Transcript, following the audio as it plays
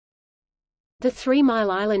The 3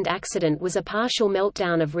 Mile Island accident was a partial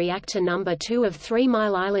meltdown of reactor number 2 of 3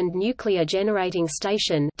 Mile Island Nuclear Generating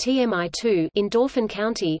Station (TMI-2) in Dauphin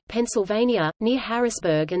County, Pennsylvania, near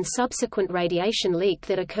Harrisburg, and subsequent radiation leak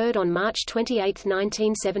that occurred on March 28,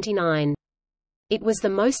 1979. It was the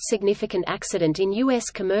most significant accident in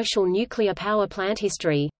U.S. commercial nuclear power plant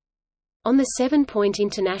history. On the 7-point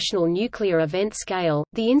International Nuclear Event Scale,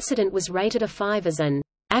 the incident was rated a 5 as an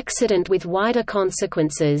accident with wider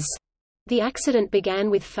consequences. The accident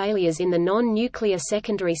began with failures in the non-nuclear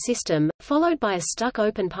secondary system, followed by a stuck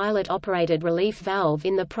open pilot-operated relief valve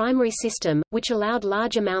in the primary system, which allowed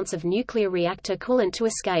large amounts of nuclear reactor coolant to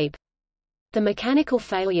escape. The mechanical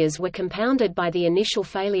failures were compounded by the initial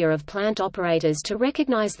failure of plant operators to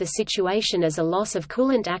recognize the situation as a loss of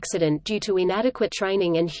coolant accident due to inadequate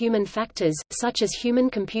training and human factors, such as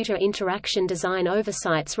human-computer interaction design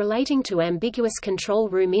oversights relating to ambiguous control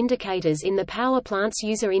room indicators in the power plant's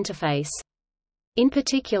user interface. In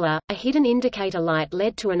particular, a hidden indicator light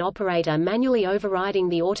led to an operator manually overriding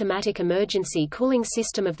the automatic emergency cooling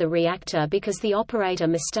system of the reactor because the operator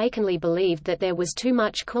mistakenly believed that there was too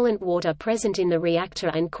much coolant water present in the reactor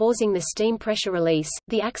and causing the steam pressure release.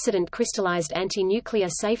 The accident crystallized anti-nuclear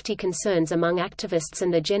safety concerns among activists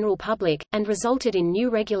and the general public, and resulted in new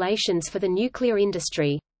regulations for the nuclear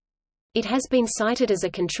industry. It has been cited as a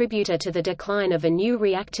contributor to the decline of a new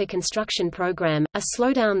reactor construction program, a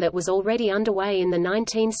slowdown that was already underway in the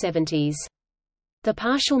 1970s. The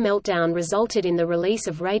partial meltdown resulted in the release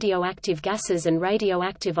of radioactive gases and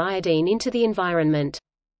radioactive iodine into the environment.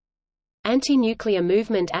 Anti-nuclear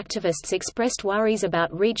movement activists expressed worries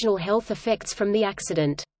about regional health effects from the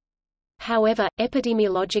accident. However,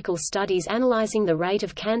 epidemiological studies analyzing the rate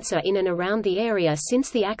of cancer in and around the area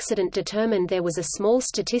since the accident determined there was a small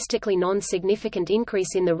statistically non-significant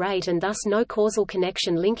increase in the rate, and thus no causal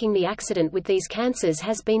connection linking the accident with these cancers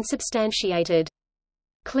has been substantiated.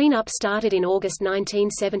 Cleanup started in August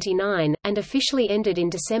 1979, and officially ended in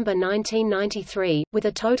December 1993, with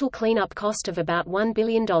a total cleanup cost of about $1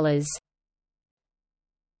 billion.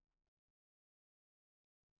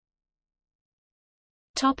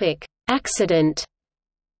 Accident.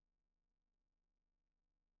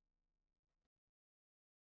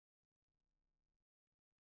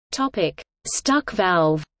 Stuck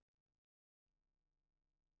valve.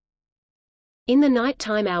 In the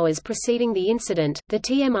nighttime hours preceding the incident, the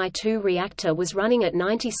TMI-2 reactor was running at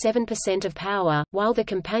 97% of power, while the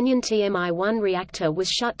companion TMI-1 reactor was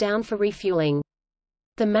shut down for refueling.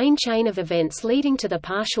 The main chain of events leading to the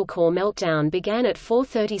partial core meltdown began at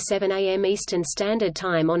 4:37 a.m. Eastern Standard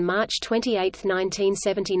Time on March 28,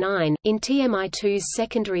 1979, in TMI-2's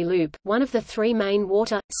secondary loop, one of the 3 main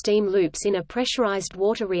water-steam loops in a pressurized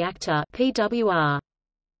water reactor (PWR).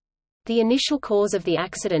 The initial cause of the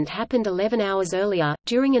accident happened 11 hours earlier,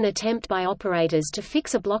 during an attempt by operators to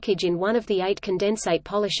fix a blockage in one of the 8 condensate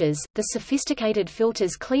polishers, the sophisticated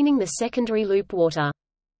filters cleaning the secondary loop water.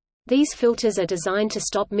 These filters are designed to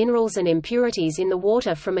stop minerals and impurities in the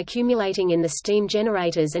water from accumulating in the steam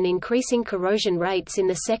generators and increasing corrosion rates in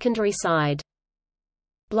the secondary side.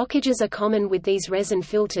 Blockages are common with these resin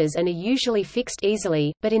filters and are usually fixed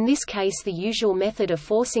easily, but in this case the usual method of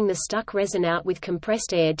forcing the stuck resin out with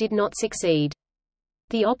compressed air did not succeed.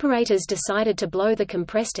 The operators decided to blow the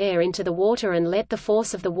compressed air into the water and let the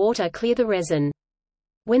force of the water clear the resin.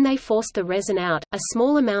 When they forced the resin out, a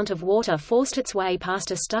small amount of water forced its way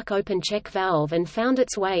past a stuck-open check valve and found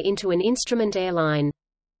its way into an instrument air line.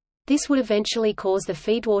 This would eventually cause the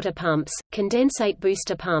feedwater pumps, condensate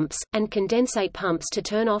booster pumps, and condensate pumps to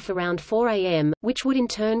turn off around 4 a.m., which would in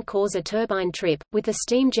turn cause a turbine trip. With the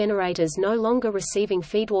steam generators no longer receiving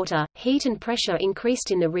feedwater, heat and pressure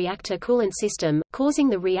increased in the reactor coolant system, causing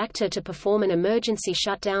the reactor to perform an emergency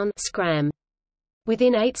shutdown (SCRAM).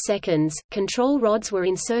 Within 8 seconds, control rods were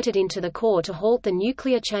inserted into the core to halt the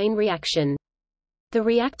nuclear chain reaction. The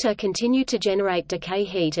reactor continued to generate decay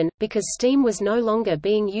heat and, because steam was no longer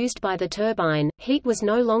being used by the turbine, heat was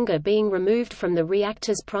no longer being removed from the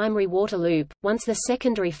reactor's primary water loop. Once the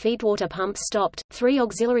secondary feedwater pumps stopped, 3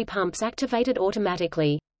 auxiliary pumps activated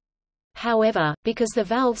automatically. However, because the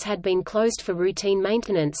valves had been closed for routine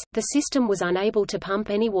maintenance, the system was unable to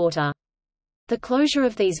pump any water. The closure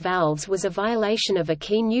of these valves was a violation of a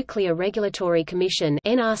key Nuclear Regulatory Commission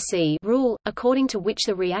 (NRC) rule, according to which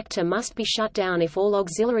the reactor must be shut down if all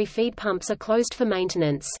auxiliary feed pumps are closed for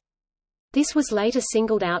maintenance. This was later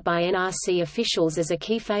singled out by NRC officials as a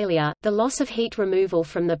key failure. The loss of heat removal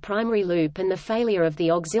from the primary loop and the failure of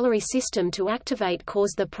the auxiliary system to activate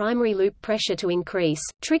caused the primary loop pressure to increase,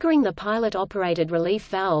 triggering the pilot-operated relief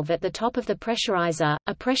valve at the top of the pressurizer,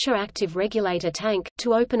 a pressure-active regulator tank,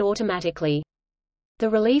 to open automatically. The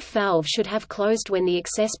relief valve should have closed when the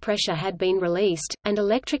excess pressure had been released, and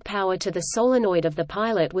electric power to the solenoid of the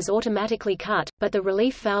pilot was automatically cut, but the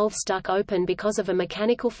relief valve stuck open because of a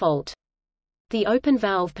mechanical fault. The open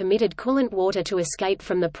valve permitted coolant water to escape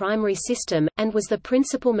from the primary system, and was the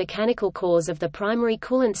principal mechanical cause of the primary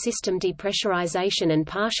coolant system depressurization and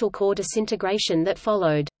partial core disintegration that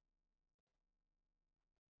followed.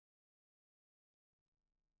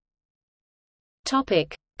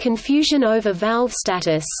 Topic: Confusion over valve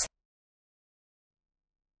status.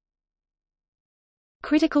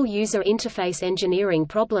 Critical user interface engineering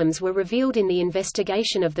problems were revealed in the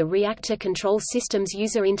investigation of the reactor control system's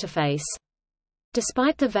user interface.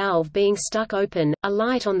 Despite the valve being stuck open, a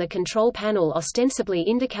light on the control panel ostensibly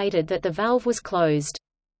indicated that the valve was closed.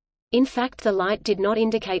 In fact, the light did not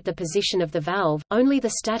indicate the position of the valve, only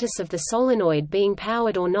the status of the solenoid being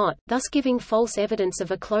powered or not, thus giving false evidence of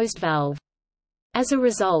a closed valve. As a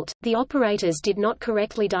result, the operators did not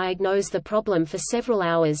correctly diagnose the problem for several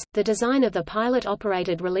hours. The design of the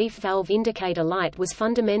pilot-operated relief valve indicator light was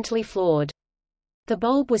fundamentally flawed. The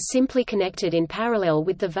bulb was simply connected in parallel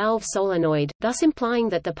with the valve solenoid, thus implying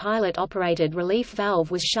that the pilot-operated relief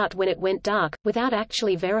valve was shut when it went dark, without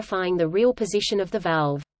actually verifying the real position of the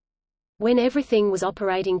valve. When everything was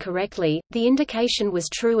operating correctly, the indication was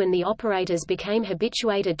true and the operators became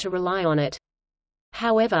habituated to rely on it.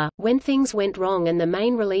 However, when things went wrong and the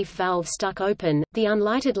main relief valve stuck open, the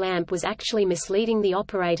unlighted lamp was actually misleading the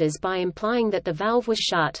operators by implying that the valve was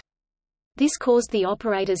shut. This caused the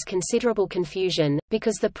operators considerable confusion,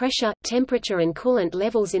 because the pressure, temperature and coolant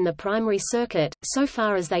levels in the primary circuit, so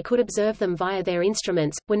far as they could observe them via their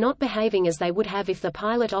instruments, were not behaving as they would have if the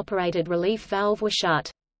pilot-operated relief valve were shut.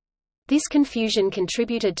 This confusion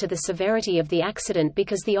contributed to the severity of the accident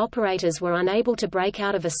because the operators were unable to break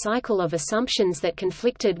out of a cycle of assumptions that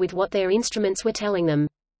conflicted with what their instruments were telling them.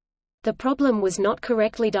 The problem was not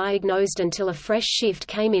correctly diagnosed until a fresh shift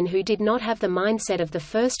came in who did not have the mindset of the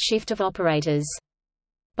first shift of operators.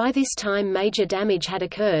 By this time major damage had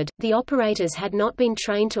occurred, the operators had not been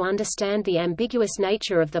trained to understand the ambiguous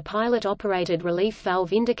nature of the pilot-operated relief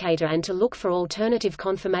valve indicator and to look for alternative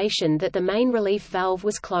confirmation that the main relief valve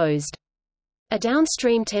was closed. A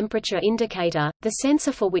downstream temperature indicator, the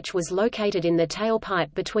sensor for which was located in the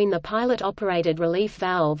tailpipe between the pilot-operated relief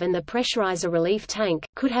valve and the pressurizer relief tank,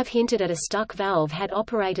 could have hinted at a stuck valve had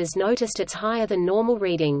operators noticed its higher than normal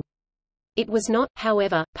reading. It was not,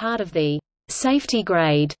 however, part of the safety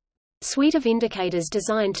grade suite of indicators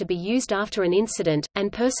designed to be used after an incident,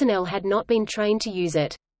 and personnel had not been trained to use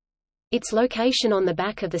it. Its location on the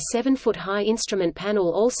back of the 7-foot-high instrument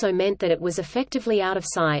panel also meant that it was effectively out of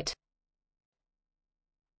sight.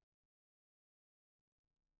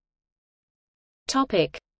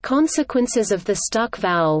 Topic: Consequences of the stuck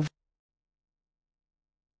valve.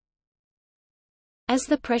 As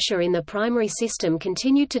the pressure in the primary system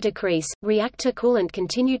continued to decrease, reactor coolant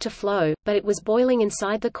continued to flow, but it was boiling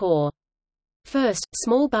inside the core. First,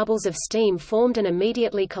 small bubbles of steam formed and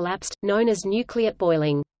immediately collapsed, known as nucleate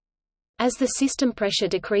boiling. As the system pressure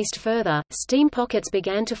decreased further, steam pockets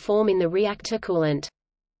began to form in the reactor coolant.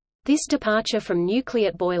 This departure from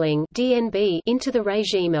nucleate boiling (DNB) into the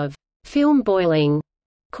regime of film boiling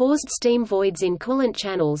caused steam voids in coolant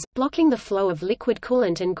channels, blocking the flow of liquid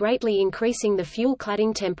coolant and greatly increasing the fuel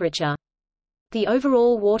cladding temperature. The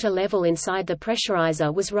overall water level inside the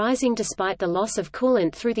pressurizer was rising despite the loss of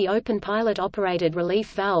coolant through the open pilot-operated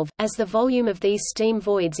relief valve, as the volume of these steam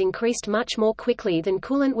voids increased much more quickly than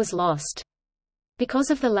coolant was lost. Because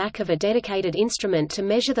of the lack of a dedicated instrument to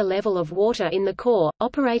measure the level of water in the core,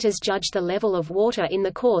 operators judged the level of water in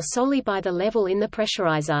the core solely by the level in the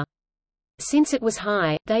pressurizer. Since it was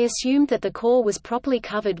high, they assumed that the core was properly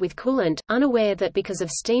covered with coolant, unaware that because of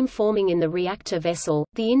steam forming in the reactor vessel,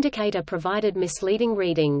 the indicator provided misleading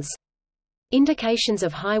readings. Indications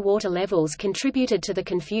of high water levels contributed to the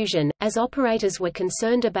confusion, as operators were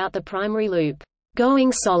concerned about the primary loop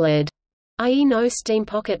going solid, i.e. no steam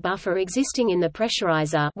pocket buffer existing in the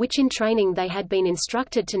pressurizer, which in training they had been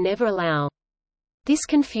instructed to never allow. This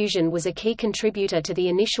confusion was a key contributor to the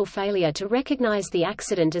initial failure to recognize the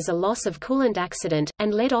accident as a loss of coolant accident,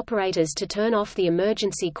 and led operators to turn off the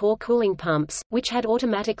emergency core cooling pumps, which had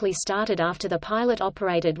automatically started after the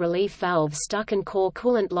pilot-operated relief valve stuck and core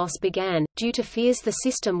coolant loss began, due to fears the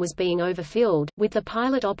system was being overfilled. With the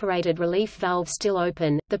pilot-operated relief valve still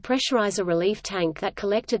open, the pressurizer relief tank that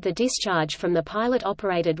collected the discharge from the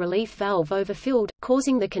pilot-operated relief valve overfilled,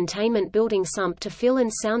 causing the containment building sump to fill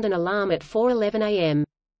and sound an alarm at 4:11 a.m.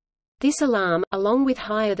 This alarm, along with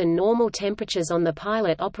higher than normal temperatures on the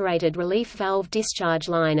pilot-operated relief valve discharge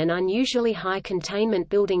line and unusually high containment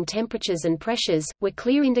building temperatures and pressures, were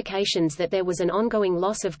clear indications that there was an ongoing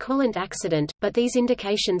loss of coolant accident, but these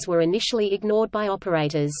indications were initially ignored by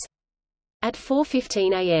operators. At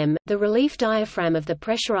 4:15 am, the relief diaphragm of the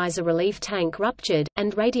pressurizer relief tank ruptured,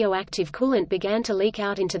 and radioactive coolant began to leak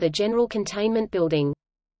out into the general containment building.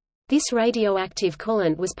 This radioactive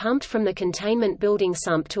coolant was pumped from the containment building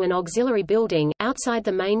sump to an auxiliary building, outside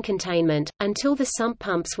the main containment, until the sump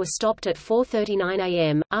pumps were stopped at 4:39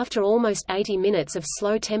 am. After almost 80 minutes of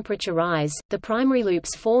slow temperature rise, the primary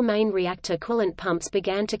loop's 4 main reactor coolant pumps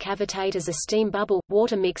began to cavitate as a steam bubble,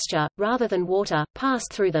 water mixture, rather than water,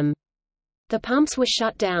 passed through them. The pumps were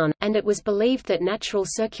shut down, and it was believed that natural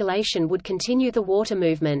circulation would continue the water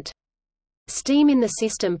movement. Steam in the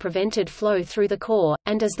system prevented flow through the core,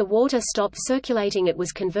 and as the water stopped circulating it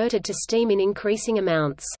was converted to steam in increasing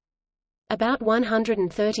amounts. About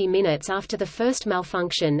 130 minutes after the first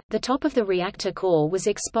malfunction, the top of the reactor core was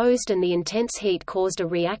exposed and the intense heat caused a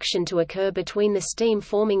reaction to occur between the steam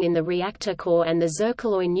forming in the reactor core and the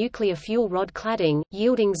zircaloy nuclear fuel rod cladding,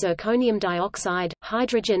 yielding zirconium dioxide,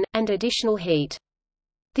 hydrogen, and additional heat.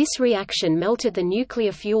 This reaction melted the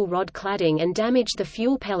nuclear fuel rod cladding and damaged the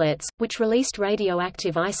fuel pellets, which released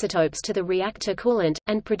radioactive isotopes to the reactor coolant,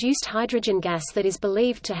 and produced hydrogen gas that is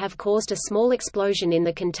believed to have caused a small explosion in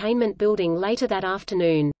the containment building later that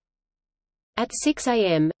afternoon. At 6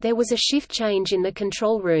 am, there was a shift change in the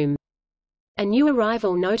control room. A new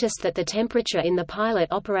arrival noticed that the temperature in the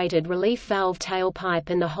pilot-operated relief valve tailpipe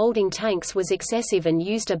and the holding tanks was excessive and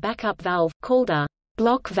used a backup valve, called a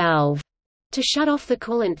block valve, to shut off the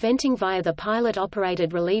coolant venting via the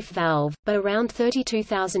pilot-operated relief valve, but around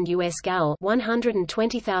 32,000 US gal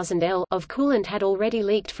 (120,000 L) of coolant had already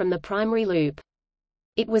leaked from the primary loop.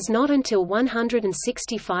 It was not until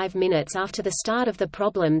 165 minutes after the start of the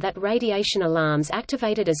problem that radiation alarms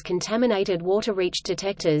activated as contaminated water reached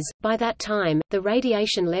detectors. By that time, the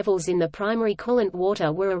radiation levels in the primary coolant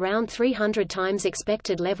water were around 300 times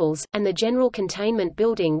expected levels, and the general containment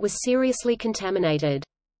building was seriously contaminated.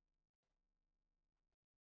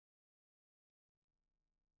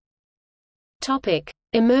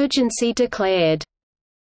 Emergency declared.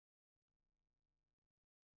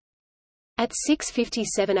 At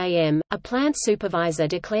 6:57 am, a plant supervisor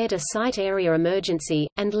declared a site area emergency,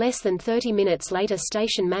 and less than 30 minutes later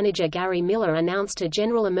station manager Gary Miller announced a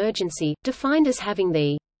general emergency, defined as having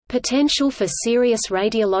the potential for serious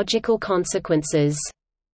radiological consequences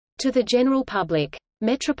to the general public.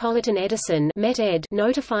 Metropolitan Edison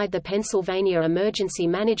notified the Pennsylvania Emergency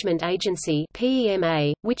Management Agency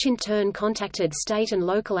 (PEMA), which in turn contacted state and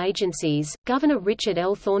local agencies, Governor Richard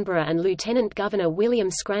L. Thornborough and Lieutenant Governor William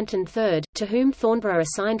Scranton III, to whom Thornborough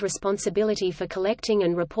assigned responsibility for collecting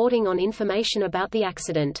and reporting on information about the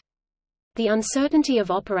accident. The uncertainty of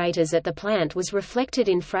operators at the plant was reflected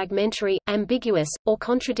in fragmentary, ambiguous, or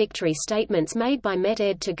contradictory statements made by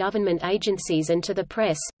Met-Ed to government agencies and to the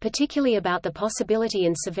press, particularly about the possibility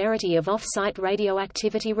and severity of off-site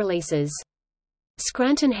radioactivity releases.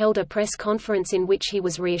 Scranton held a press conference in which he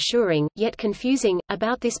was reassuring, yet confusing,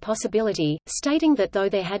 about this possibility, stating that though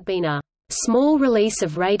there had been a small release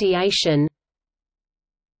of radiation,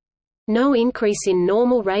 no increase in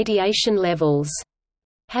normal radiation levels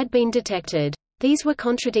had been detected. These were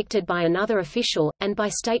contradicted by another official, and by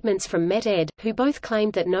statements from Met-Ed, who both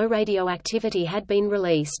claimed that no radioactivity had been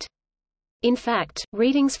released. In fact,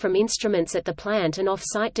 readings from instruments at the plant and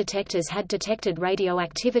off-site detectors had detected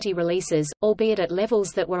radioactivity releases, albeit at levels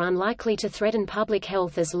that were unlikely to threaten public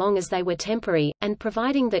health as long as they were temporary, and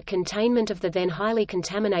providing that containment of the then highly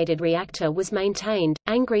contaminated reactor was maintained.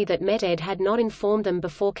 Angry that Met-Ed had not informed them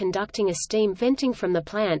before conducting a steam venting from the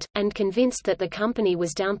plant, and convinced that the company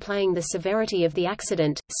was downplaying the severity of the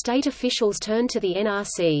accident, state officials turned to the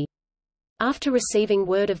NRC. After receiving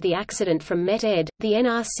word of the accident from Met-Ed, the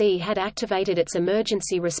NRC had activated its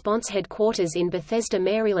emergency response headquarters in Bethesda,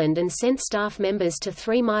 Maryland and sent staff members to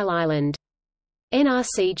 3 Mile Island.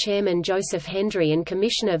 NRC Chairman Joseph Hendry and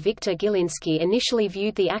Commissioner Victor Gilinski initially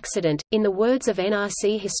viewed the accident, in the words of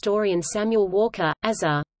NRC historian Samuel Walker, as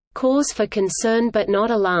a cause for concern but not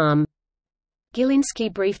alarm. Gilinski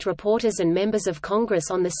briefed reporters and members of Congress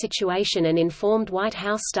on the situation and informed White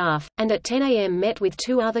House staff, and at 10 a.m. met with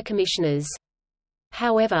 2 other commissioners.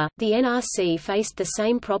 However, the NRC faced the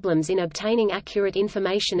same problems in obtaining accurate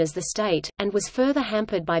information as the state, and was further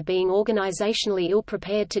hampered by being organizationally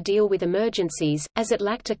ill-prepared to deal with emergencies, as it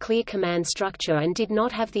lacked a clear command structure and did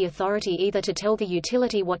not have the authority either to tell the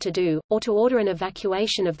utility what to do, or to order an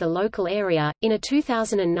evacuation of the local area. In a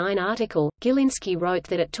 2009 article, Gilinski wrote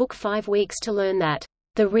that it took 5 weeks to learn that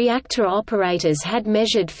The reactor operators had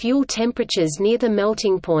measured fuel temperatures near the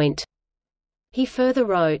melting point. He further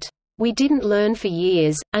wrote, "We didn't learn for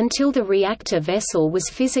years, until the reactor vessel was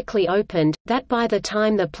physically opened, that by the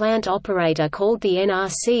time the plant operator called the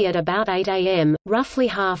NRC at about 8 a.m., roughly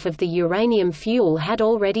half of the uranium fuel had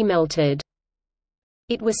already melted."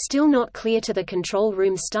 It was still not clear to the control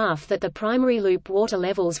room staff that the primary loop water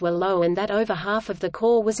levels were low and that over half of the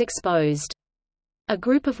core was exposed. A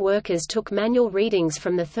group of workers took manual readings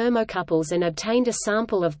from the thermocouples and obtained a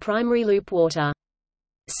sample of primary loop water.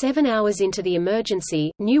 7 hours into the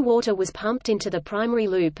emergency, new water was pumped into the primary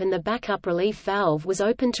loop and the backup relief valve was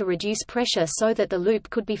opened to reduce pressure so that the loop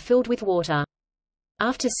could be filled with water.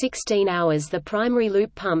 After 16 hours the primary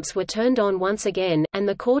loop pumps were turned on once again, and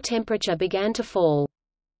the core temperature began to fall.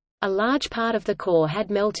 A large part of the core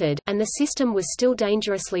had melted, and the system was still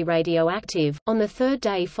dangerously radioactive. On the third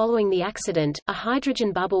day following the accident, a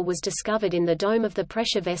hydrogen bubble was discovered in the dome of the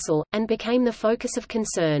pressure vessel, and became the focus of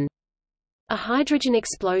concern. A hydrogen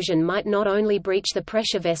explosion might not only breach the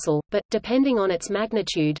pressure vessel, but, depending on its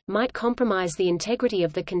magnitude, might compromise the integrity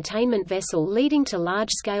of the containment vessel, leading to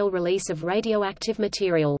large-scale release of radioactive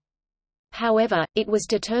material. However, it was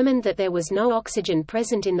determined that there was no oxygen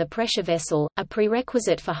present in the pressure vessel, a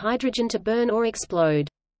prerequisite for hydrogen to burn or explode.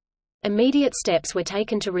 Immediate steps were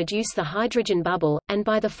taken to reduce the hydrogen bubble, and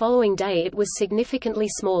by the following day it was significantly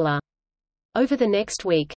smaller. Over the next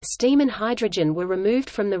week, steam and hydrogen were removed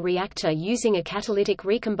from the reactor using a catalytic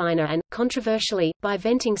recombiner and, controversially, by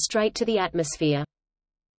venting straight to the atmosphere.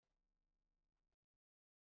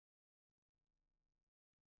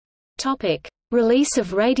 Topic: Release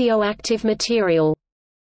of radioactive material.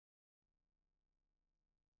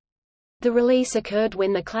 The release occurred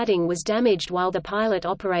when the cladding was damaged while the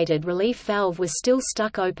pilot-operated relief valve was still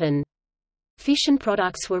stuck open. Fission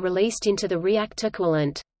products were released into the reactor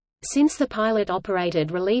coolant. Since the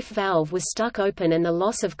pilot-operated relief valve was stuck open and the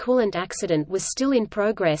loss of coolant accident was still in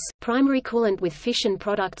progress, primary coolant with fission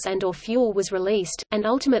products and/or fuel was released, and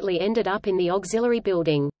ultimately ended up in the auxiliary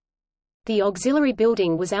building. The auxiliary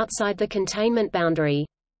building was outside the containment boundary.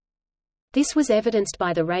 This was evidenced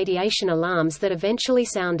by the radiation alarms that eventually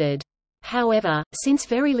sounded. However, since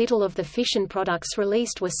very little of the fission products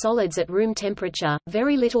released were solids at room temperature,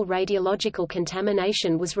 very little radiological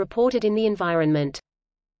contamination was reported in the environment.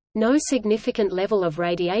 No significant level of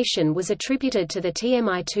radiation was attributed to the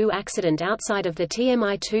TMI-2 accident outside of the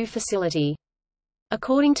TMI-2 facility.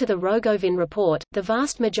 According to the Rogovin report, the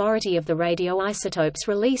vast majority of the radioisotopes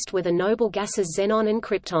released were the noble gases xenon and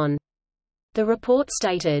krypton. The report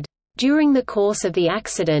stated, "During the course of the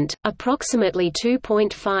accident, approximately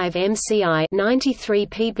 2.5 mci 93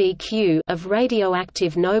 pbq of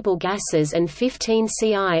radioactive noble gases and 15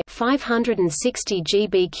 ci 560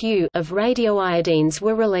 gbq of radioiodines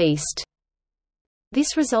were released."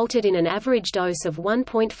 This resulted in an average dose of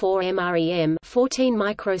 1.4 mrem 14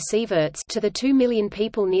 microsieverts to the 2 million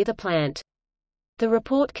people near the plant. The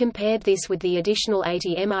report compared this with the additional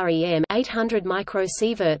 80 mrem 800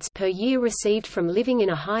 microsieverts per year received from living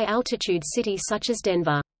in a high-altitude city such as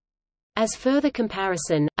Denver. As further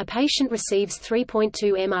comparison, a patient receives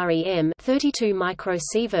 3.2 mrem 32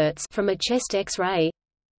 microsieverts from a chest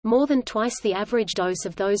X-ray—more than twice the average dose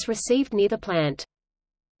of those received near the plant.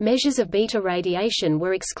 Measures of beta radiation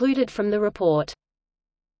were excluded from the report.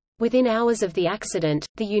 Within hours of the accident,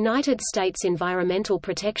 the United States Environmental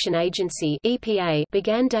Protection Agency (EPA)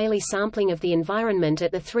 began daily sampling of the environment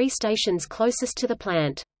at the 3 stations closest to the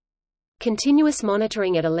plant. Continuous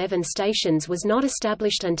monitoring at 11 stations was not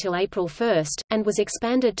established until April 1, and was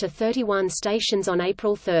expanded to 31 stations on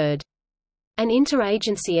April 3. An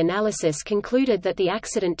interagency analysis concluded that the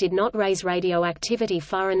accident did not raise radioactivity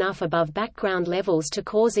far enough above background levels to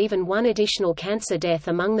cause even one additional cancer death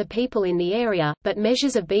among the people in the area, but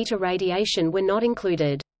measures of beta radiation were not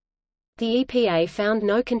included. The EPA found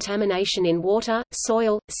no contamination in water,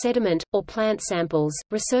 soil, sediment, or plant samples.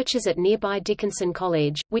 Researchers at nearby Dickinson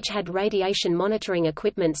College, which had radiation monitoring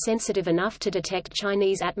equipment sensitive enough to detect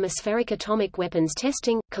Chinese atmospheric atomic weapons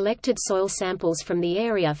testing, collected soil samples from the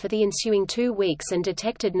area for the ensuing 2 weeks and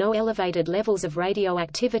detected no elevated levels of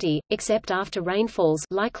radioactivity, except after rainfalls,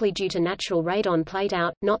 likely due to natural radon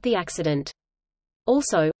plate-out, not the accident.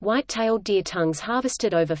 Also, white-tailed deer tongues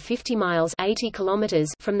harvested over 50 miles 80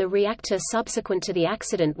 kilometers from the reactor subsequent to the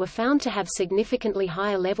accident were found to have significantly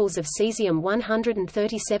higher levels of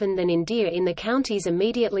cesium-137 than in deer in the counties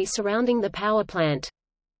immediately surrounding the power plant.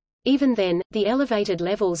 Even then, the elevated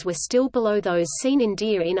levels were still below those seen in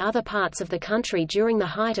deer in other parts of the country during the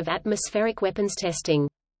height of atmospheric weapons testing.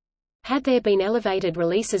 Had there been elevated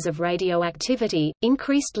releases of radioactivity,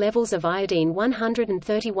 increased levels of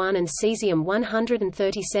iodine-131 and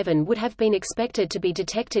cesium-137 would have been expected to be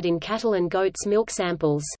detected in cattle and goats' milk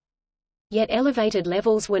samples. Yet elevated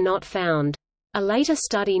levels were not found. A later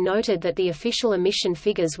study noted that the official emission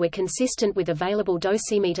figures were consistent with available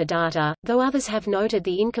dosimeter data, though others have noted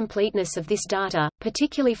the incompleteness of this data,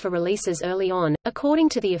 particularly for releases early on. According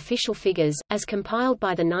to the official figures, as compiled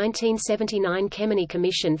by the 1979 Kemeny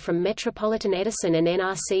Commission from Metropolitan Edison and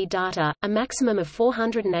NRC data, a maximum of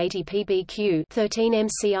 480 pbq 13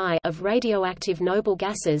 mci of radioactive noble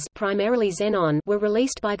gases, primarily xenon, were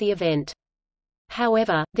released by the event.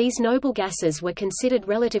 However, these noble gases were considered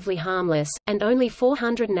relatively harmless, and only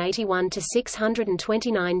 481 to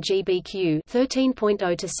 629 gbq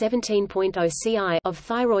 13.0 to 17.0 ci of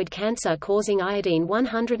thyroid cancer-causing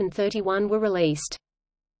iodine-131 were released.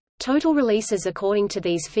 Total releases according to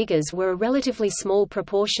these figures were a relatively small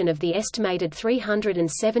proportion of the estimated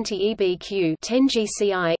 370 ebq 10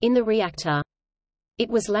 gci in the reactor. It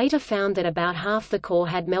was later found that about half the core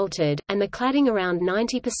had melted, and the cladding around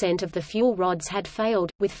 90% of the fuel rods had failed,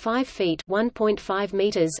 with 5 feet (1.5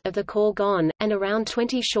 meters) of the core gone, and around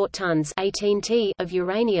 20 short tons 18 t of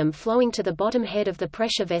uranium flowing to the bottom head of the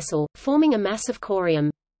pressure vessel, forming a mass of corium.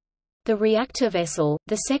 The reactor vessel,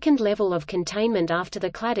 the second level of containment after the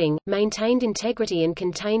cladding, maintained integrity and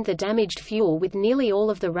contained the damaged fuel with nearly all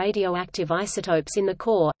of the radioactive isotopes in the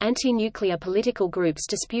core. Anti-nuclear political groups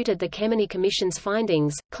disputed the Kemeny Commission's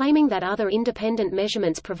findings, claiming that other independent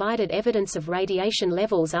measurements provided evidence of radiation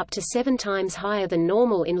levels up to 7 times higher than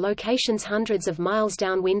normal in locations hundreds of miles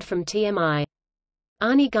downwind from TMI.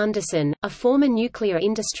 Arnie Gunderson, a former nuclear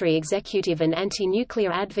industry executive and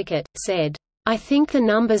anti-nuclear advocate, said, "I think the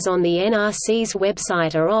numbers on the NRC's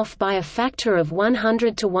website are off by a factor of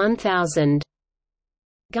 100 to 1000.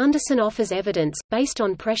 Gunderson offers evidence, based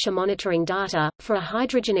on pressure monitoring data, for a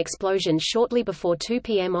hydrogen explosion shortly before 2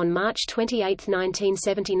 p.m. on March 28,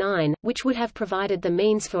 1979, which would have provided the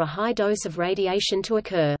means for a high dose of radiation to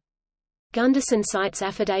occur. Gunderson cites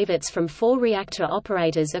affidavits from 4 reactor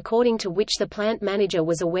operators according to which the plant manager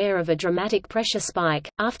was aware of a dramatic pressure spike,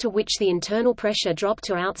 after which the internal pressure dropped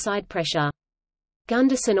to outside pressure.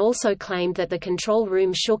 Gunderson also claimed that the control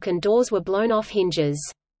room shook and doors were blown off hinges.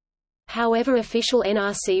 However, official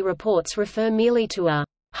NRC reports refer merely to a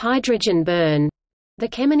hydrogen burn. The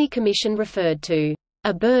Kemeny Commission referred to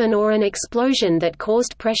a burn or an explosion that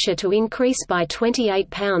caused pressure to increase by 28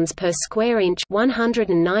 pounds per square inch,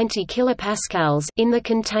 190 kilopascals, in the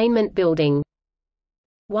containment building.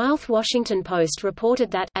 While The Washington Post reported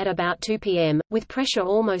that, at about 2 p.m., with pressure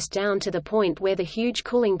almost down to the point where the huge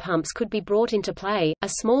cooling pumps could be brought into play, a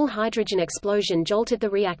small hydrogen explosion jolted the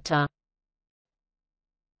reactor.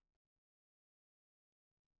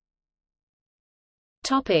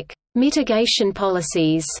 Topic: Mitigation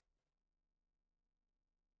policies.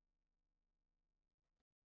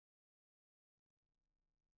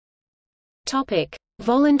 Topic: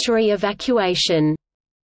 Voluntary evacuation.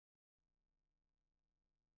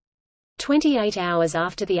 28 hours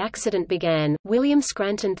after the accident began, William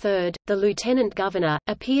Scranton III, the lieutenant governor,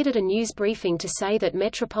 appeared at a news briefing to say that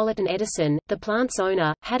Metropolitan Edison, the plant's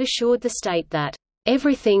owner, had assured the state that,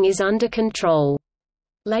 "everything is under control."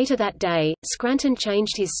 Later that day, Scranton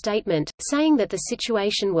changed his statement, saying that the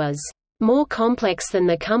situation was more complex than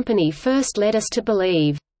the company first led us to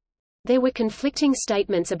believe. There were conflicting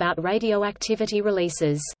statements about radioactivity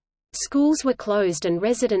releases. Schools were closed and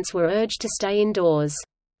residents were urged to stay indoors.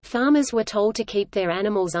 Farmers were told to keep their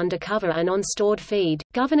animals under cover and on stored feed.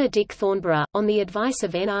 Governor Dick Thornburgh, on the advice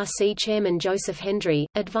of NRC Chairman Joseph Hendry,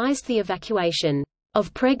 advised the evacuation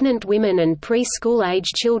of pregnant women and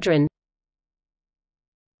preschool-aged children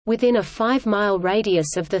within a 5-mile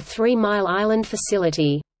radius of the 3-mile island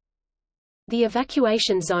facility. The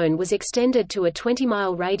evacuation zone was extended to a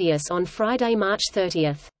 20-mile radius on Friday, March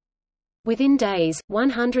 30. Within days,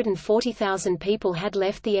 140,000 people had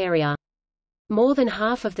left the area. More than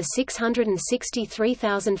half of the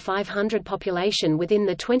 663,500 population within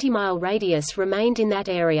the 20-mile radius remained in that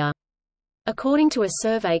area. According to a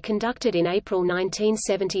survey conducted in April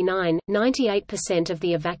 1979, 98% of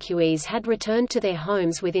the evacuees had returned to their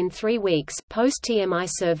homes within 3 weeks. Post-TMI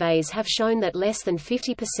surveys have shown that less than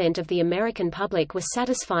 50% of the American public were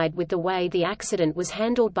satisfied with the way the accident was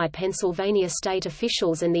handled by Pennsylvania state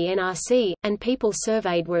officials and the NRC, and people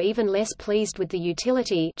surveyed were even less pleased with the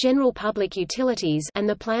utility, general public utilities, and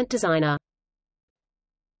the plant designer.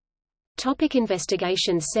 Topic: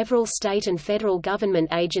 investigations. Several state and federal government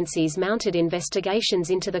agencies mounted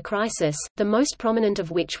investigations into the crisis, the most prominent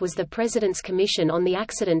of which was the President's Commission on the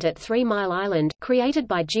Accident at 3 Mile Island, created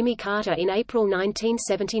by Jimmy Carter in April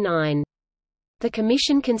 1979. The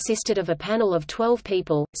commission consisted of a panel of 12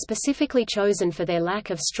 people, specifically chosen for their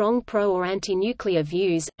lack of strong pro- or anti-nuclear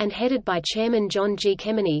views, and headed by Chairman John G.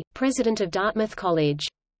 Kemeney, president of Dartmouth College.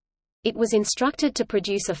 It was instructed to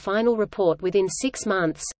produce a final report within 6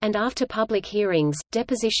 months, and after public hearings,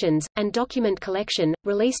 depositions, and document collection,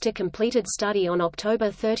 released a completed study on October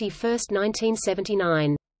 31,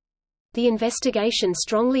 1979. The investigation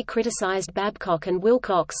strongly criticized Babcock and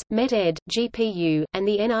Wilcox, Met-Ed, GPU, and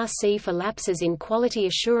the NRC for lapses in quality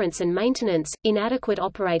assurance and maintenance, inadequate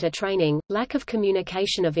operator training, lack of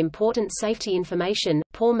communication of important safety information,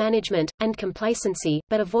 poor management, and complacency,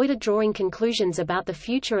 but avoided drawing conclusions about the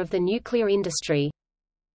future of the nuclear industry.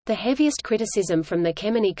 The heaviest criticism from the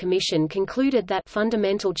Kemeney Commission concluded that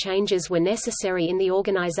fundamental changes were necessary in the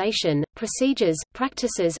organization, procedures,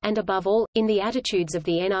 practices, and above all, in the attitudes of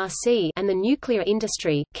the NRC and the nuclear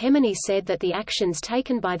industry. Kemeney said that the actions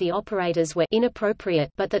taken by the operators were inappropriate,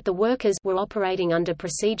 but that the workers were operating under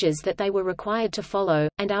procedures that they were required to follow,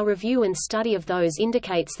 and our review and study of those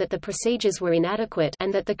indicates that the procedures were inadequate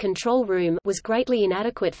and that the control room was greatly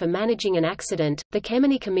inadequate for managing an accident. The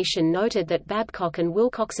Kemeney Commission noted that Babcock and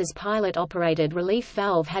Wilcox's pilot-operated relief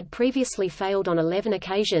valve had previously failed on 11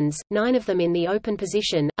 occasions, 9 of them in the open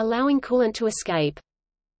position, allowing coolant to escape.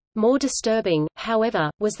 More disturbing, however,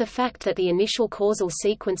 was the fact that the initial causal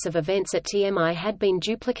sequence of events at TMI had been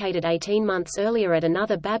duplicated 18 months earlier at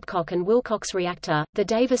another Babcock and Wilcox reactor, the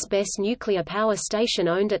Davis-Besse nuclear power station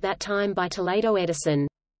owned at that time by Toledo Edison.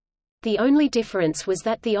 The only difference was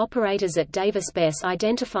that the operators at Davis-Besse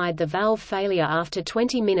identified the valve failure after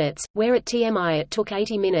 20 minutes, where at TMI it took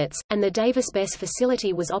 80 minutes, and the Davis-Besse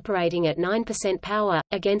facility was operating at 9% power,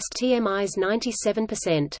 against TMI's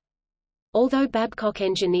 97%. Although Babcock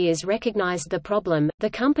engineers recognized the problem, the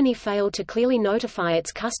company failed to clearly notify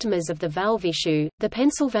its customers of the valve issue. The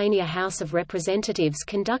Pennsylvania House of Representatives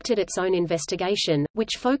conducted its own investigation,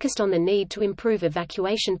 which focused on the need to improve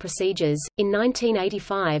evacuation procedures. In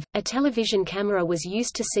 1985, a television camera was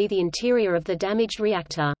used to see the interior of the damaged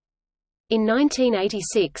reactor. In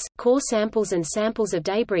 1986, core samples and samples of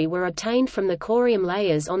debris were obtained from the corium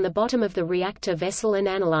layers on the bottom of the reactor vessel and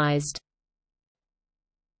analyzed.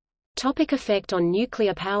 Topic: effect on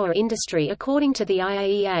nuclear power industry. According to the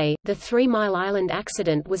IAEA, the 3 Mile Island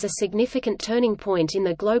accident was a significant turning point in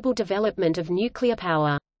the global development of nuclear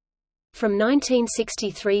power. From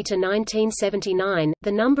 1963 to 1979,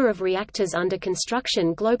 the number of reactors under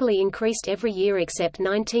construction globally increased every year except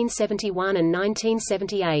 1971 and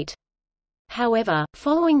 1978. However,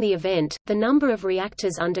 following the event, the number of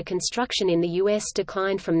reactors under construction in the U.S.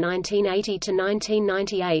 declined from 1980 to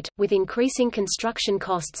 1998, with increasing construction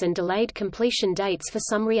costs and delayed completion dates for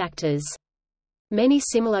some reactors. Many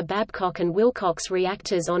similar Babcock and Wilcox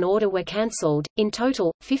reactors on order were cancelled. In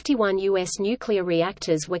total, 51 U.S. nuclear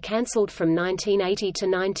reactors were cancelled from 1980 to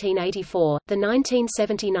 1984. The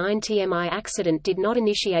 1979 TMI accident did not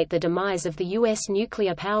initiate the demise of the U.S.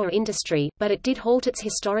 nuclear power industry, but it did halt its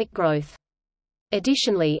historic growth.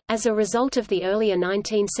 Additionally, as a result of the earlier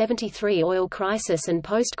 1973 oil crisis and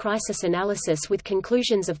post-crisis analysis with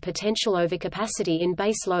conclusions of potential overcapacity in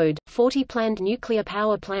base load, 40 planned nuclear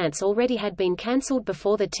power plants already had been cancelled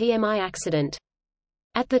before the TMI accident.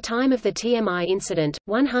 At the time of the TMI incident,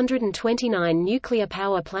 129 nuclear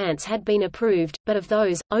power plants had been approved, but of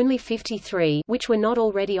those, only 53, which were not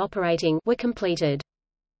already operating, were completed.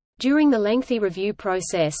 During the lengthy review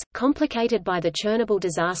process, complicated by the Chernobyl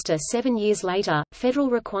disaster 7 years later,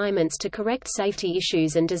 federal requirements to correct safety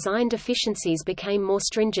issues and design deficiencies became more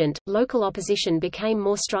stringent, local opposition became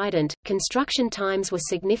more strident, construction times were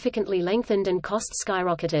significantly lengthened and costs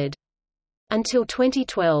skyrocketed. Until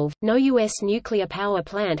 2012, no U.S. nuclear power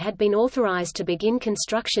plant had been authorized to begin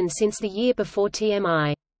construction since the year before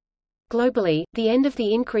TMI. Globally, the end of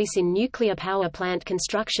the increase in nuclear power plant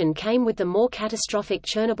construction came with the more catastrophic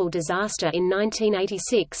Chernobyl disaster in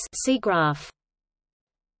 1986. See graph.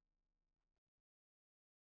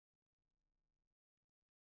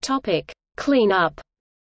 Topic: Cleanup.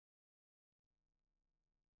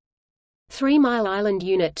 3 Mile Island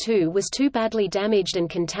Unit 2 was too badly damaged and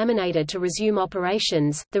contaminated to resume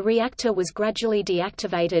operations. The reactor was gradually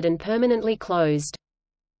deactivated and permanently closed.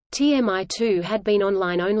 TMI-2 had been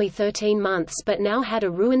online only 13 months but now had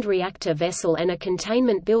a ruined reactor vessel and a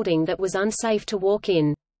containment building that was unsafe to walk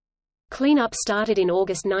in. Cleanup started in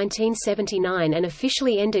August 1979 and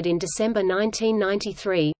officially ended in December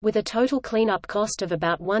 1993, with a total cleanup cost of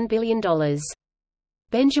about $1 billion.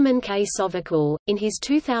 Benjamin K. Sovacool, in his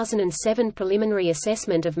 2007 preliminary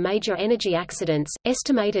assessment of major energy accidents,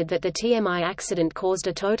 estimated that the TMI accident caused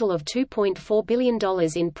a total of $2.4 billion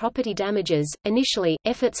in property damages. Initially,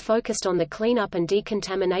 efforts focused on the cleanup and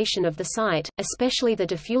decontamination of the site, especially the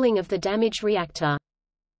defueling of the damaged reactor.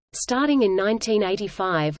 Starting in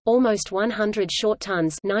 1985, almost 100 short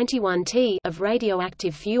tons 91 t of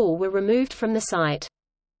radioactive fuel were removed from the site.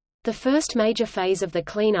 The first major phase of the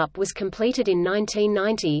cleanup was completed in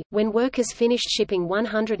 1990, when workers finished shipping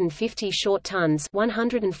 150 short tons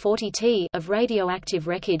 140 t of radioactive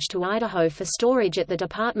wreckage to Idaho for storage at the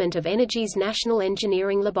Department of Energy's National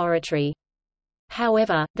Engineering Laboratory.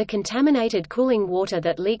 However, the contaminated cooling water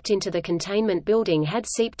that leaked into the containment building had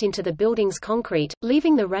seeped into the building's concrete,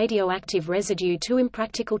 leaving the radioactive residue too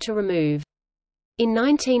impractical to remove. In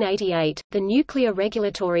 1988, the Nuclear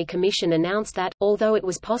Regulatory Commission announced that, although it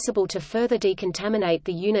was possible to further decontaminate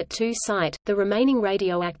the Unit 2 site, the remaining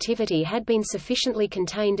radioactivity had been sufficiently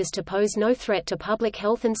contained as to pose no threat to public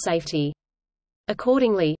health and safety.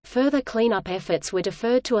 Accordingly, further cleanup efforts were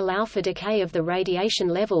deferred to allow for decay of the radiation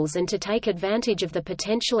levels and to take advantage of the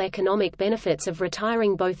potential economic benefits of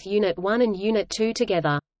retiring both Unit 1 and Unit 2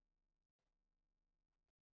 together.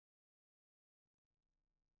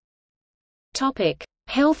 Topic: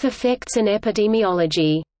 Health effects and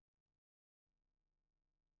epidemiology.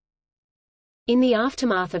 In the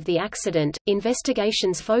aftermath of the accident,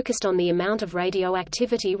 investigations focused on the amount of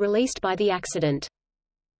radioactivity released by the accident.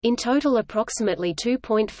 In total, approximately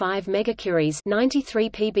 2.5 megacuries 93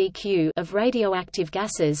 pbq of radioactive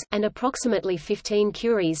gases, and approximately 15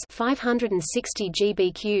 curies 560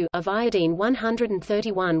 gbq of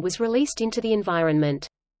iodine-131 was released into the environment.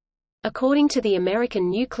 According to the American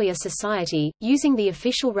Nuclear Society, using the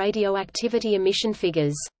official radioactivity emission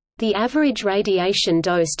figures, the average radiation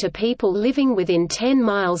dose to people living within 10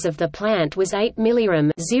 miles of the plant was 8 mg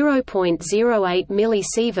 (0.08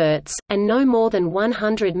 millisieverts), and no more than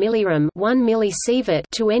 100 mg (1 millisievert)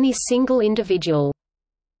 to any single individual.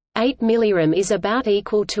 8 mg is about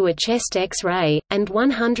equal to a chest X-ray, and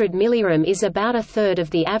 100 mg is about a third of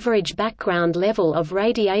the average background level of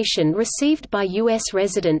radiation received by U.S.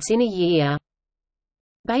 residents in a year.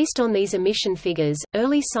 Based on these emission figures,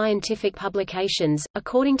 early scientific publications,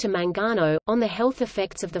 according to Mangano, on the health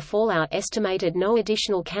effects of the fallout estimated no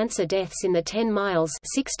additional cancer deaths in the 10 miles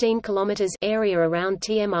 16 kilometers area around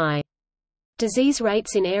TMI. Disease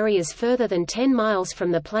rates in areas further than 10 miles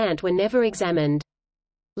from the plant were never examined.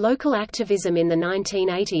 Local activism in the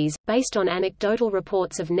 1980s, based on anecdotal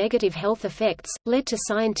reports of negative health effects, led to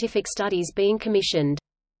scientific studies being commissioned.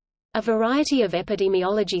 A variety of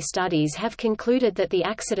epidemiology studies have concluded that the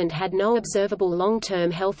accident had no observable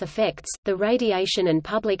long-term health effects. The Radiation and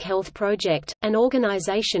Public Health Project, an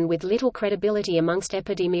organization with little credibility amongst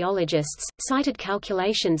epidemiologists, cited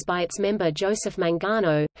calculations by its member Joseph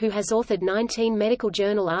Mangano, who has authored 19 medical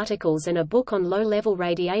journal articles and a book on low-level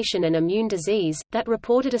radiation and immune disease, that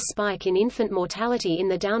reported a spike in infant mortality in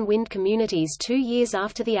the downwind communities 2 years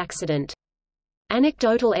after the accident.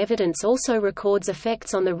 Anecdotal evidence also records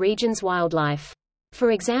effects on the region's wildlife.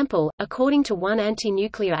 For example, according to one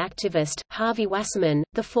anti-nuclear activist, Harvey Wasserman,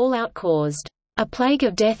 the fallout caused a plague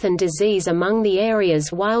of death and disease among the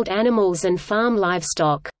area's wild animals and farm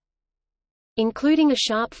livestock, including a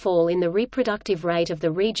sharp fall in the reproductive rate of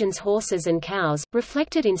the region's horses and cows,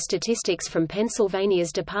 reflected in statistics from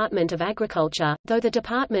Pennsylvania's Department of Agriculture. Though the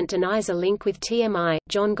department denies a link with TMI,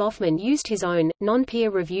 John Goffman used his own,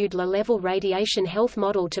 non-peer-reviewed low-level radiation health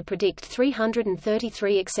model to predict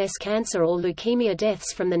 333 excess cancer or leukemia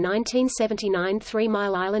deaths from the 1979 Three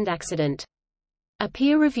Mile Island accident. A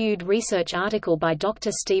peer-reviewed research article by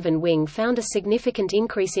Dr. Stephen Wing found a significant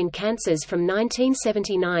increase in cancers from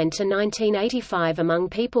 1979 to 1985 among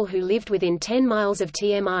people who lived within 10 miles of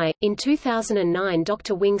TMI. In 2009,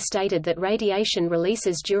 Dr. Wing stated that radiation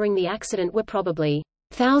releases during the accident were probably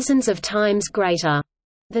thousands of times greater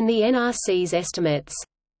than the NRC's estimates.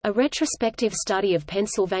 A retrospective study of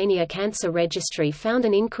Pennsylvania Cancer Registry found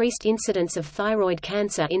an increased incidence of thyroid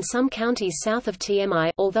cancer in some counties south of TMI,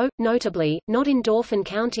 although, notably, not in Dauphin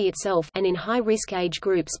County itself and in high-risk age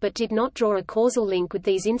groups, but did not draw a causal link with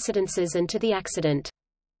these incidences and to the accident.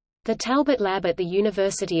 The Talbot Lab at the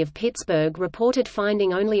University of Pittsburgh reported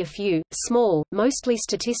finding only a few, small, mostly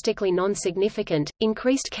statistically non-significant,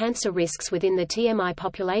 increased cancer risks within the TMI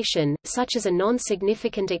population, such as a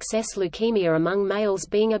non-significant excess leukemia among males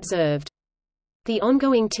being observed. The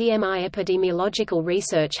ongoing TMI epidemiological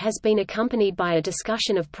research has been accompanied by a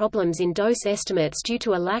discussion of problems in dose estimates due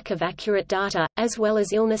to a lack of accurate data, as well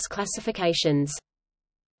as illness classifications.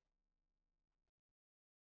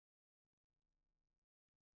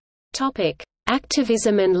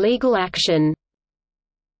 Activism and legal action.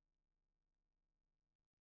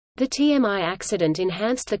 The TMI accident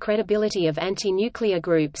enhanced the credibility of anti-nuclear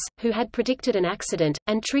groups, who had predicted an accident,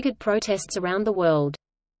 and triggered protests around the world.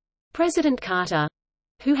 President Carter,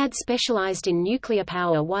 who had specialized in nuclear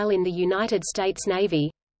power while in the United States Navy,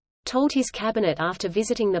 told his cabinet after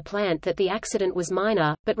visiting the plant that the accident was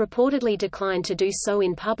minor, but reportedly declined to do so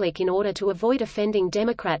in public in order to avoid offending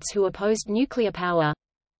Democrats who opposed nuclear power.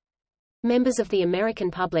 Members of the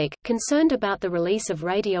American public, concerned about the release of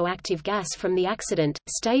radioactive gas from the accident,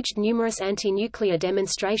 staged numerous anti-nuclear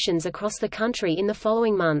demonstrations across the country in the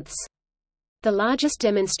following months. The largest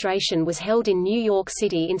demonstration was held in New York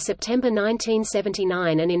City in September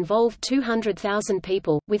 1979 and involved 200,000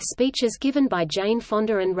 people, with speeches given by Jane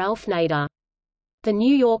Fonda and Ralph Nader. The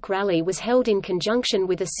New York rally was held in conjunction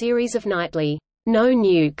with a series of nightly "No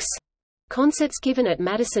Nukes" concerts given at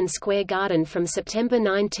Madison Square Garden from September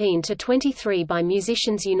 19 to 23 by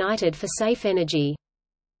Musicians United for Safe Energy.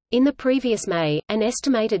 In the previous May, an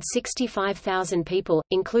estimated 65,000 people,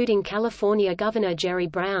 including California Governor Jerry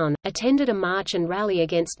Brown, attended a march and rally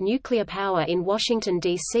against nuclear power in Washington,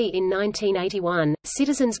 D.C. in 1981.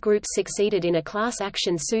 Citizens groups succeeded in a class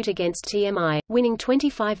action suit against TMI, winning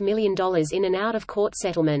 $25 million in an out-of-court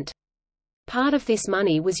settlement. Part of this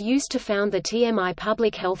money was used to found the TMI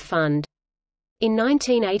Public Health Fund. In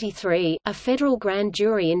 1983, a federal grand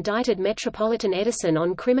jury indicted Metropolitan Edison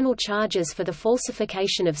on criminal charges for the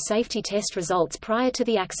falsification of safety test results prior to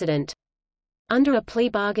the accident. Under a plea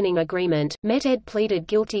bargaining agreement, Met-Ed pleaded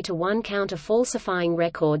guilty to one count of falsifying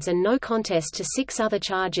records and no contest to 6 other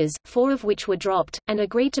charges, 4 of which were dropped, and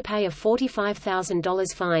agreed to pay a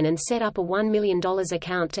 $45,000 fine and set up a $1 million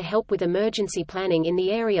account to help with emergency planning in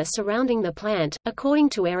the area surrounding the plant.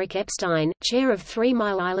 According to Eric Epstein, chair of 3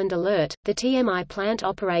 Mile Island Alert, the TMI plant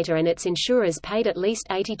operator and its insurers paid at least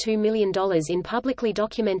 $82 million in publicly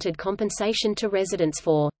documented compensation to residents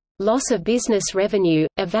for loss of business revenue,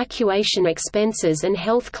 evacuation expenses and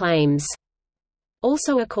health claims.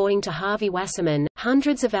 Also, according to Harvey Wasserman,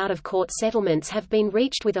 hundreds of out-of-court settlements have been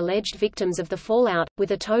reached with alleged victims of the fallout,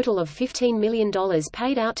 with a total of $15 million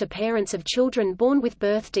paid out to parents of children born with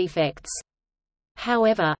birth defects.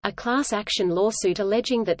 However, a class action lawsuit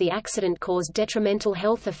alleging that the accident caused detrimental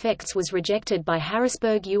health effects was rejected by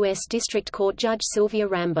Harrisburg U.S. District Court Judge Sylvia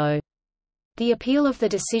Rambo. The appeal of the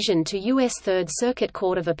decision to U.S. Third Circuit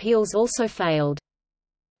Court of Appeals also failed.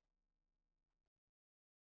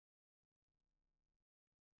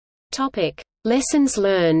 Lessons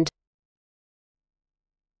learned.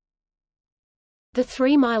 The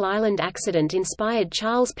 3 Mile Island accident inspired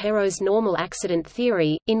Charles Perrow's normal accident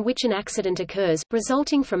theory, in which an accident occurs,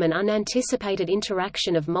 resulting from an unanticipated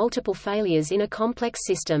interaction of multiple failures in a complex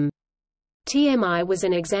system. TMI was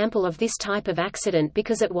an example of this type of accident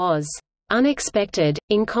because it was unexpected,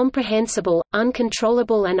 incomprehensible,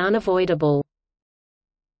 uncontrollable and unavoidable.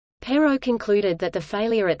 Perrow concluded that the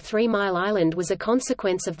failure at 3 Mile Island was a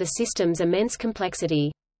consequence of the system's immense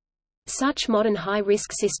complexity. Such modern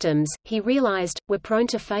high-risk systems, he realized, were prone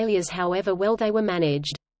to failures however well they were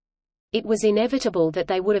managed. It was inevitable that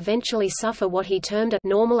they would eventually suffer what he termed a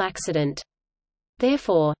normal accident.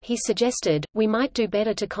 Therefore, he suggested, we might do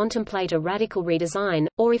better to contemplate a radical redesign,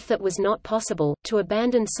 or if that was not possible, to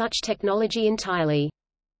abandon such technology entirely.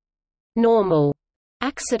 Normal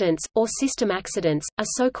accidents, or system accidents, are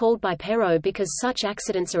so called by Perrow because such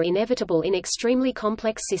accidents are inevitable in extremely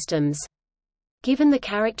complex systems. Given the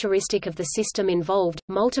characteristic of the system involved,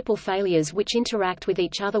 multiple failures which interact with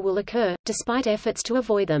each other will occur, despite efforts to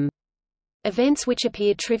avoid them. Events which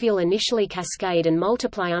appear trivial initially cascade and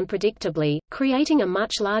multiply unpredictably, creating a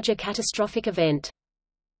much larger catastrophic event.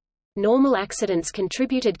 Normal accidents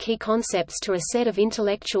contributed key concepts to a set of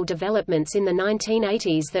intellectual developments in the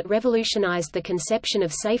 1980s that revolutionized the conception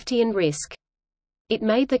of safety and risk. It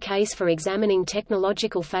made the case for examining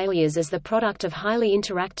technological failures as the product of highly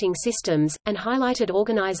interacting systems, and highlighted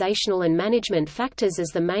organizational and management factors as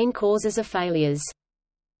the main causes of failures.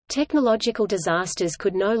 Technological disasters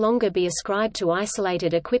could no longer be ascribed to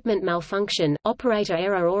isolated equipment malfunction, operator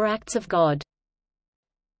error or acts of God.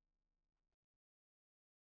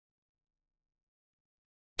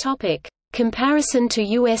 Topic: Comparison to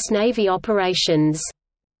U.S. Navy operations.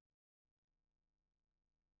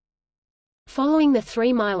 Following the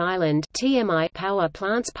 3 Mile Island (TMI) power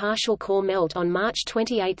plant's partial core melt on March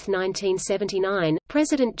 28, 1979,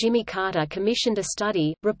 President Jimmy Carter commissioned a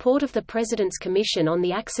study, Report of the President's Commission on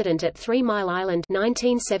the Accident at 3 Mile Island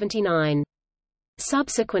 1979.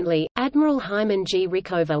 Subsequently, Admiral Hyman G.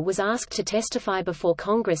 Rickover was asked to testify before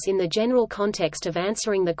Congress in the general context of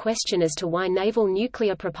answering the question as to why naval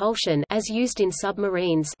nuclear propulsion, as used in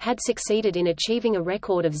submarines, had succeeded in achieving a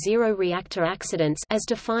record of 0 reactor accidents as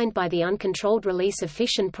defined by the uncontrolled release of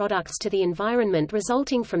fission products to the environment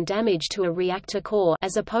resulting from damage to a reactor core,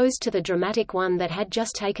 as opposed to the dramatic one that had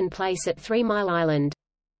just taken place at 3 Mile Island.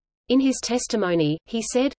 In his testimony, he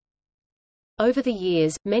said, "Over the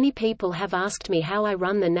years, many people have asked me how I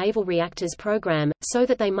run the Naval Reactors program, so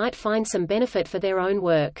that they might find some benefit for their own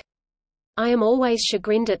work. I am always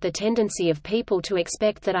chagrined at the tendency of people to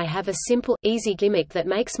expect that I have a simple, easy gimmick that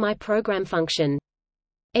makes my program function.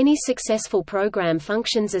 Any successful program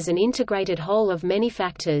functions as an integrated whole of many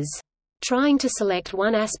factors. Trying to select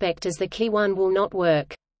one aspect as the key one will not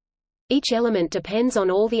work. Each element depends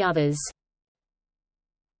on all the others."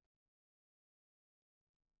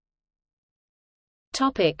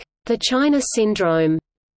 The China Syndrome.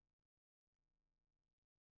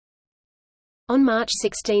 On March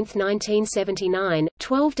 16, 1979,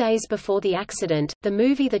 12 days before the accident, the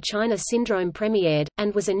movie The China Syndrome premiered,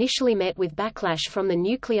 and was initially met with backlash from the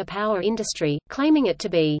nuclear power industry, claiming it to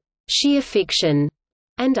be sheer fiction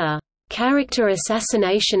and a character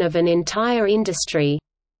assassination of an entire industry.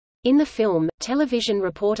 In the film, television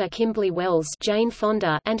reporter Kimberly Wells, Jane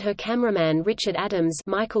Fonda, and her cameraman Richard Adams,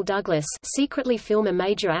 Michael Douglas, secretly film a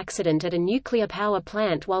major accident at a nuclear power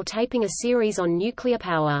plant while taping a series on nuclear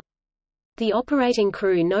power. The operating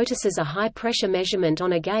crew notices a high-pressure measurement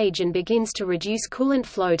on a gauge and begins to reduce coolant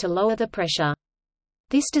flow to lower the pressure.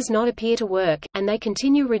 This does not appear to work, and they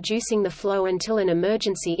continue reducing the flow until an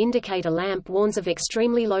emergency indicator lamp warns of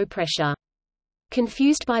extremely low pressure.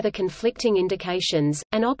 Confused by the conflicting indications,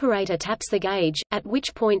 an operator taps the gauge, at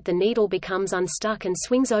which point the needle becomes unstuck and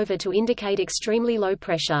swings over to indicate extremely low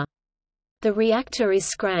pressure. The reactor is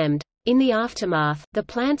scrammed. In the aftermath, the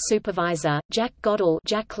plant supervisor, Jack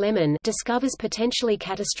Lemmon, discovers potentially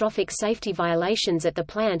catastrophic safety violations at the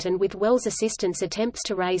plant and with Wells' assistance attempts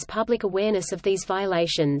to raise public awareness of these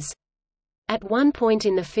violations. At one point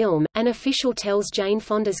in the film, an official tells Jane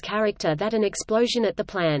Fonda's character that an explosion at the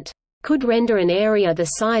plant could render an area the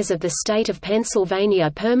size of the state of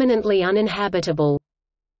Pennsylvania permanently uninhabitable.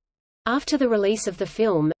 After the release of the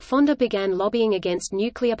film, Fonda began lobbying against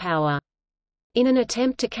nuclear power. In an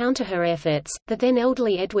attempt to counter her efforts, the then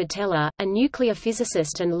elderly Edward Teller, a nuclear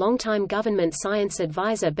physicist and longtime government science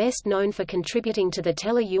advisor best known for contributing to the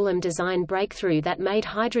Teller-Ulam design breakthrough that made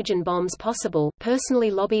hydrogen bombs possible, personally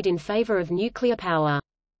lobbied in favor of nuclear power.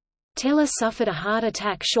 Teller suffered a heart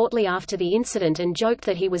attack shortly after the incident and joked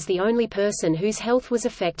that he was the only person whose health was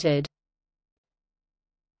affected.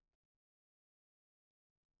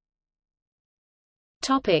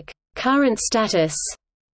 Current status.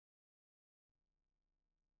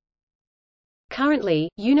 Currently,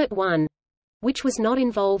 Unit 1, which was not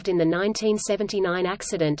involved in the 1979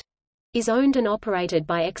 accident, is owned and operated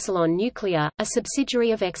by Exelon Nuclear, a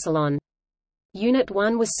subsidiary of Exelon. Unit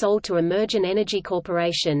 1 was sold to Emergent Energy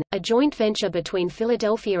Corporation, a joint venture between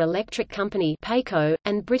Philadelphia Electric Company (PECO)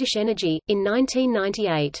 and British Energy, in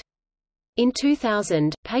 1998. In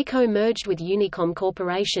 2000, PECO merged with Unicom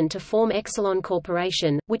Corporation to form Exelon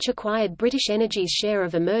Corporation, which acquired British Energy's share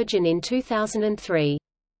of Emergent in 2003.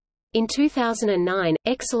 In 2009,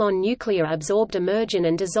 Exelon Nuclear absorbed Emergent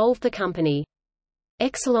and dissolved the company.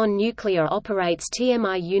 Exelon Nuclear operates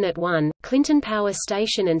TMI Unit 1, Clinton Power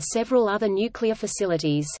Station and several other nuclear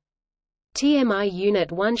facilities. TMI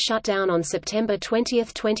Unit 1 shut down on September 20,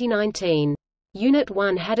 2019. Unit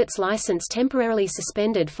 1 had its license temporarily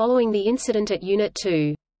suspended following the incident at Unit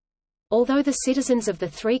 2. Although the citizens of the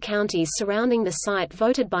 3 counties surrounding the site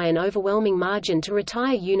voted by an overwhelming margin to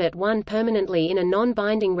retire Unit 1 permanently in a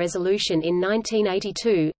non-binding resolution in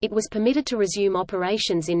 1982, it was permitted to resume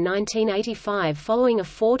operations in 1985 following a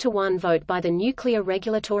 4-to-1 vote by the Nuclear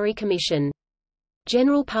Regulatory Commission.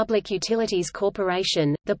 General Public Utilities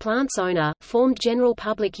Corporation, the plant's owner, formed General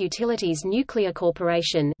Public Utilities Nuclear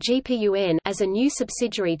Corporation (GPUN) as a new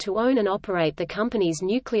subsidiary to own and operate the company's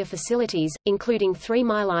nuclear facilities, including 3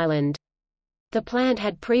 Mile Island. The plant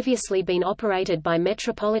had previously been operated by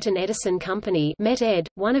Metropolitan Edison Company (Met-Ed),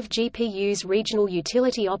 one of GPU's regional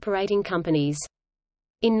utility operating companies.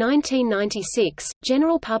 In 1996,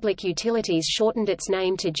 General Public Utilities shortened its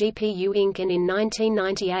name to GPU Inc. and in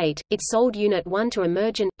 1998, it sold Unit 1 to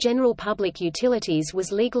Emergent. General Public Utilities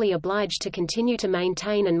was legally obliged to continue to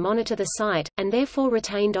maintain and monitor the site, and therefore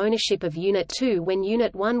retained ownership of Unit 2 when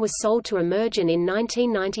Unit 1 was sold to Emergent in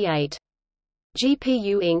 1998.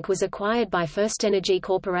 GPU Inc. was acquired by FirstEnergy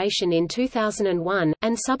Corporation in 2001,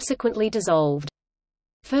 and subsequently dissolved.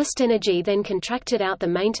 FirstEnergy then contracted out the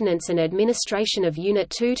maintenance and administration of Unit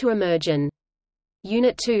 2 to Emergen.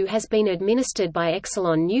 Unit 2 has been administered by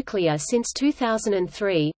Exelon Nuclear since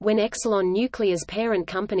 2003, when Exelon Nuclear's parent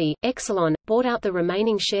company, Exelon, bought out the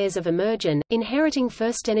remaining shares of Emergen, inheriting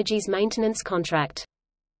FirstEnergy's maintenance contract.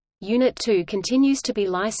 Unit 2 continues to be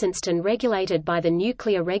licensed and regulated by the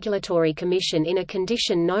Nuclear Regulatory Commission in a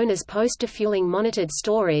condition known as Post-Defueling Monitored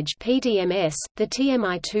Storage (PDMS). The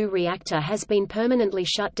TMI-2 reactor has been permanently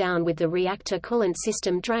shut down with the reactor coolant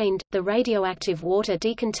system drained, the radioactive water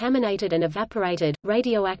decontaminated and evaporated,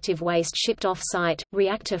 radioactive waste shipped off-site,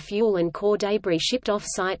 reactor fuel and core debris shipped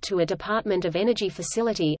off-site to a Department of Energy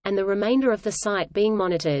facility, and the remainder of the site being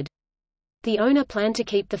monitored. The owner planned to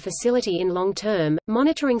keep the facility in long-term,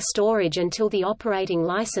 monitoring storage until the operating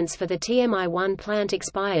license for the TMI-1 plant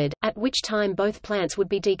expired, at which time both plants would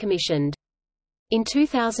be decommissioned. In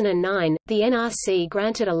 2009, the NRC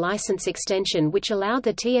granted a license extension which allowed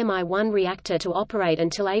the TMI-1 reactor to operate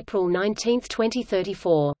until April 19,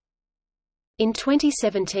 2034. In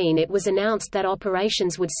 2017 it was announced that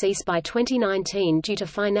operations would cease by 2019 due to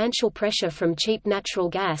financial pressure from cheap natural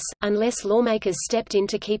gas, unless lawmakers stepped in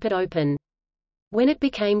to keep it open. When it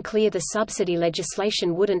became clear the subsidy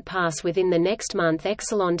legislation wouldn't pass within the next month,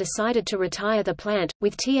 Exelon decided to retire the plant,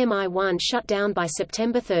 with TMI-1 shut down by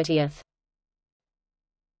September 30.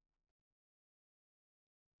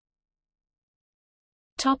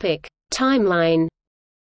 Timeline.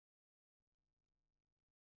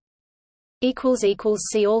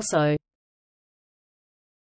 See also